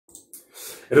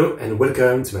Hello and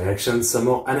welcome to my reaction. Some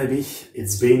more Anabi.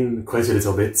 It's been quite a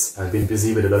little bit. I've been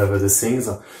busy with a lot of other things.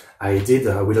 I did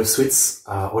We Love Sweets,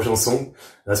 Ocean Song.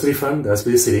 That's really fun, that's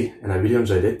really silly, and I really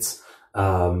enjoyed it.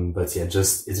 But yeah,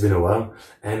 it's been a while.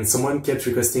 And someone kept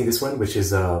requesting this one, which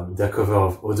is their cover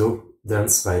of Odo,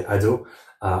 Dance by Ado.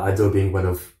 Ado being one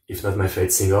of, if not my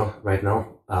favorite singer right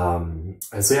now. And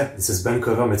so yeah, this is band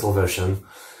cover metal version.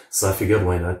 So I figured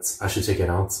why not, I should check it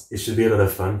out. It should be a lot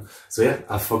of fun. So yeah,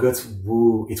 I forgot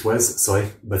who it was,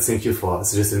 sorry, but thank you for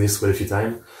suggesting this quite a few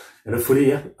times. And hopefully,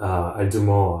 yeah, I'll do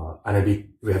more Anabi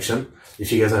reaction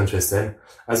if you guys are interested.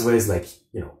 As well as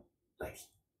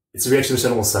it's a reaction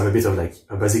channel, so I'm a bit of like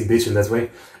a basic bitch in that way.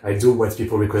 I do what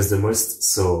people request the most,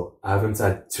 so I haven't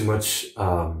had too much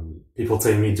people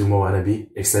telling me do more Anabi,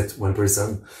 except one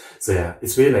person. So yeah,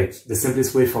 it's really like the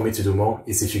simplest way for me to do more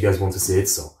is if you guys want to see it.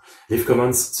 So leave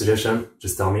comments, suggestion,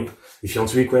 just tell me. If you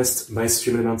want to request my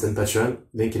Stream Element and Patreon,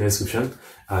 link in the description.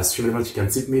 Stream Element, you can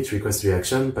tip me to request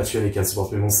reaction. Patreon, you can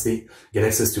support me monthly, get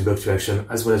access to blocked reaction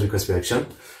as well as request reaction.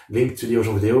 Link to the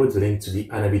original video, the link to the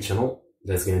Anabi channel.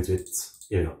 Let's get into it.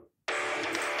 Here we go.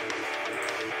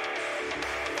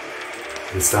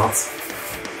 Let's start.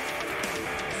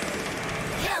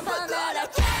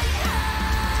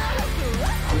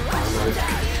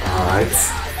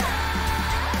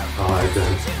 Alright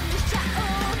then.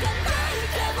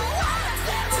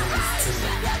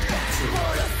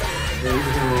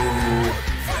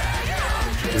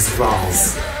 This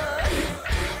balls.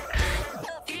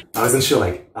 I wasn't sure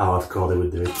like how hardcore they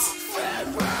would do it.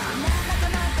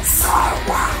 So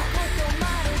wow.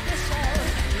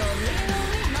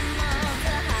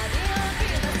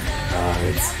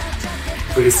 It's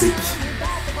pretty sick.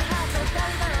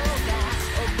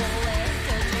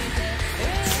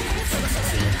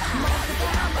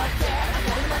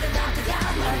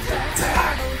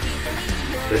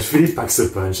 It really packs a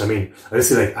punch. I mean,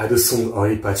 obviously, like, I do song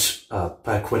already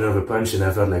pack one of a punch, and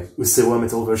I've heard like Usewa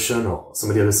metal version or some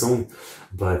of the other song.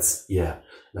 But yeah,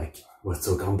 like, we're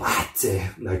talking about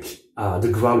like, the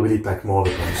growl really pack more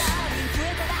of a punch.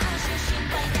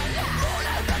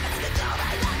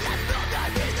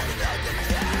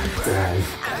 Damn.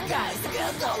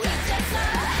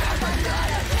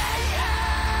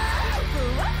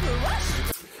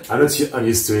 I'm not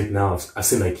unused to it now. I've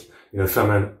seen like, fair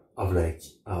amount of like,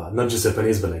 not just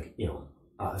Japanese, but like,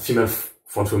 female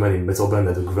frontwoman in metal band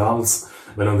that do growls,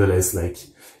 but nonetheless, like,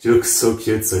 she looks so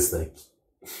cute, so it's like,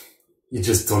 you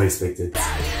just don't expect it.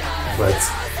 But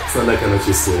it's not like I'm not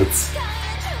used to it.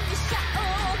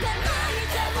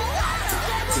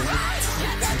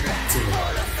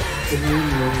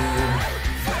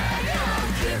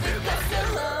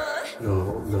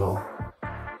 No.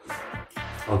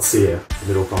 Let's see a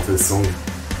little part of the song.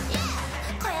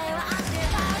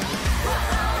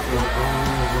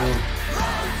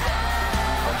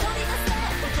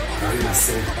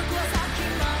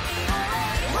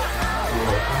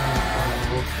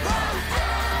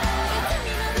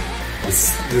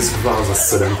 These growls are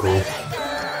so damn cool.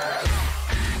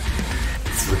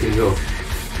 It's looking good.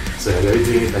 So yeah, they're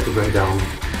doing it like a breakdown.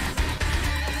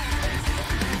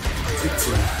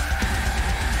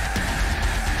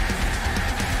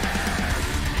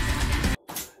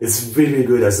 It's really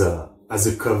good as a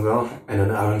cover and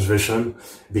an arranged version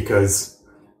because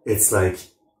it's like,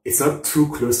 it's not too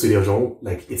close to the original.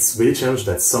 Like, it's really changed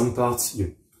that some parts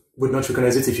you would not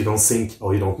recognize it if you don't think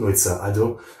or you don't know it's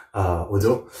Odo.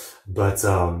 But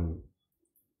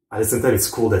at the same time, it's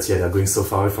cool that, yeah, they're going so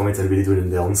far away from it and really doing it in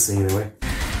their own thing in a way.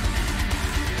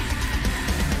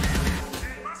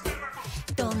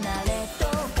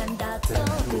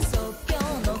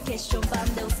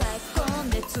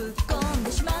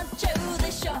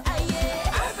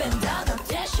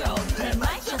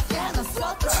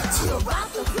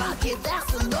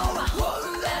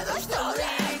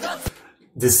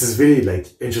 This is really like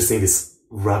interesting, this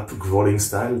rap growling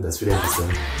style, that's really interesting.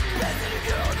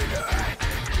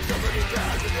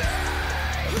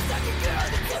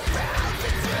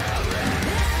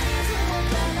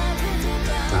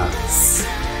 Nice.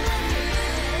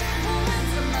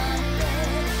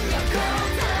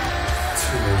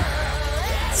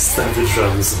 Stamp the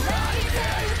drums.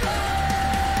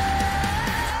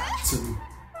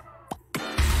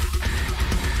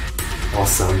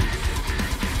 Awesome.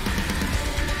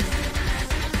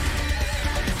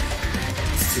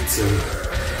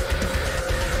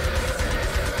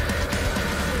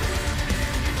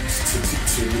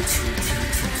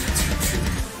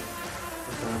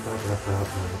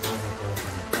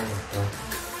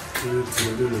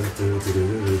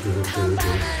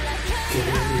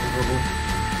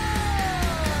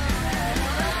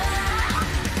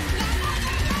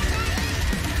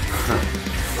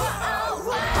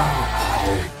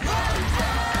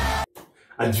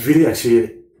 I'd really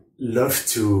actually love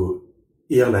to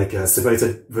hear like a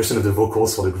separated version of the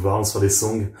vocals for the grounds for this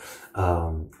song.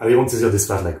 I really want to hear this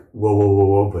part like whoa, whoa, whoa,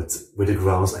 whoa, but with the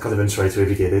grounds. I can't even try to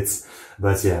replicate it.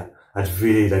 But yeah, I'd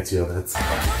really like to hear that.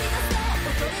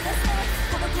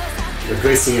 A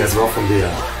great singing as well from the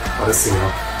other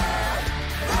singer.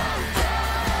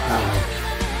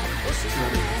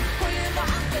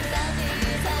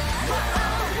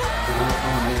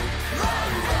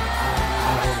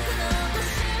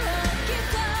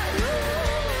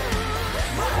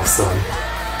 Awesome.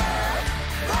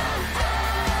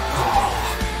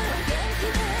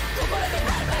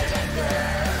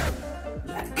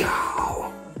 Let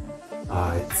go.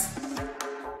 Alright.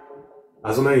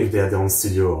 I don't know if they had their own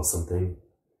studio or something.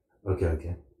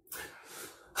 Okay.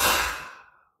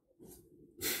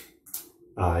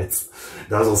 Alright.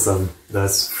 That was awesome.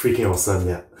 That's freaking awesome,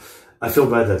 yeah. I feel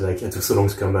bad that like it took so long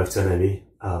to come back to NIB.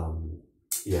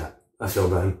 Yeah, I feel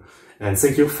bad. And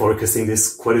thank you for requesting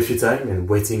this quite a few times and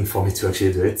waiting for me to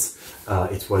actually do it.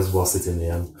 It was worth it in the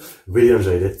end. Really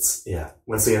enjoyed it. Yeah.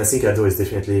 Once again, I think Ado is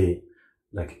definitely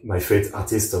like my favorite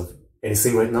artist of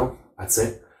anything right now, I'd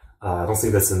say. I don't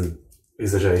think that's an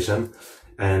exaggeration.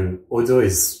 And Odo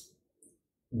is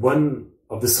one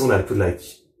of the songs I put like,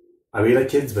 I really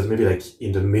like it, but maybe like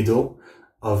in the middle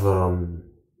of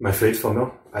my favorite from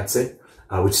her, I'd say.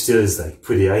 Which still is like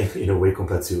pretty high in a way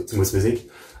compared to most music.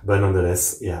 But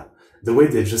nonetheless, yeah. The way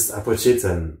they just approach it,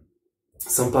 and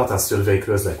some parts are still very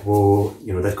close, like whoa,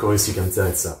 you know, that chorus you can tell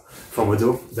it's from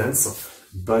Odo dance,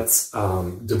 but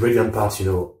the breakdown part, you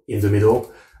know, in the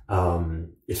middle,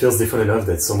 it feels different enough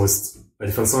that it's almost a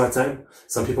different song at time.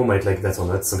 Some people might like that or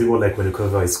not. Some people like when the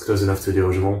cover is close enough to the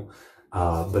original,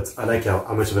 but I like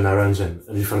how much of an arrange and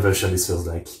a different version this feels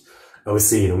like.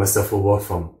 Obviously, you know, masterful work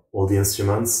from all the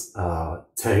instruments,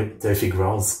 terrific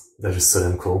grounds, they're just so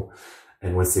damn cool.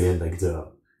 And once again, like the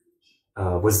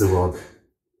what's the word?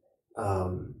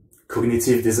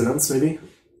 Cognitive dissonance, maybe?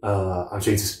 I'm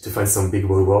trying to find some big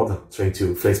word, trying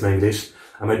to flex my English.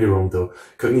 I might be wrong though.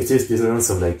 Cognitive dissonance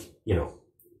of like, you know,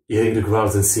 hearing the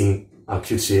growls and seeing how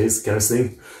cute she is, kind of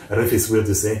thing. I don't know if it's weird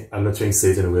to say. I'm not trying to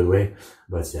say it in a weird way,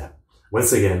 but yeah.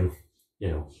 Once again,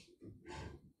 you know,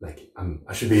 like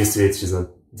I should be used to it. She's not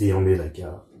the only like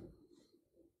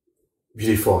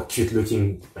beautiful, cute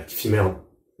looking like female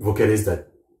vocalist that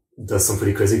does some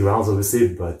pretty crazy grounds,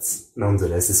 obviously, but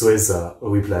nonetheless, it's always a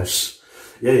whiplash.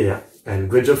 Yeah. And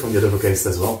great job from the other vocalist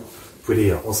as well.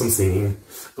 Pretty awesome singing.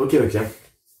 Okay.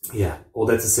 Yeah, all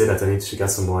that to say that I need to check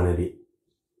out some more NLE.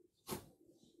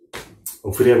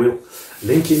 Hopefully I will.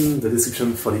 Link in the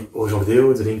description for the original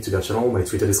video, the link to their channel, my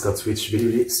Twitter, Discord, Twitch,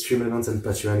 Bilibili, stream events, and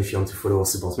Patreon if you want to follow or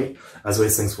support me. As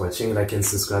always, thanks for watching, like and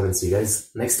subscribe, and see you guys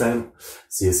next time.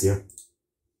 See you.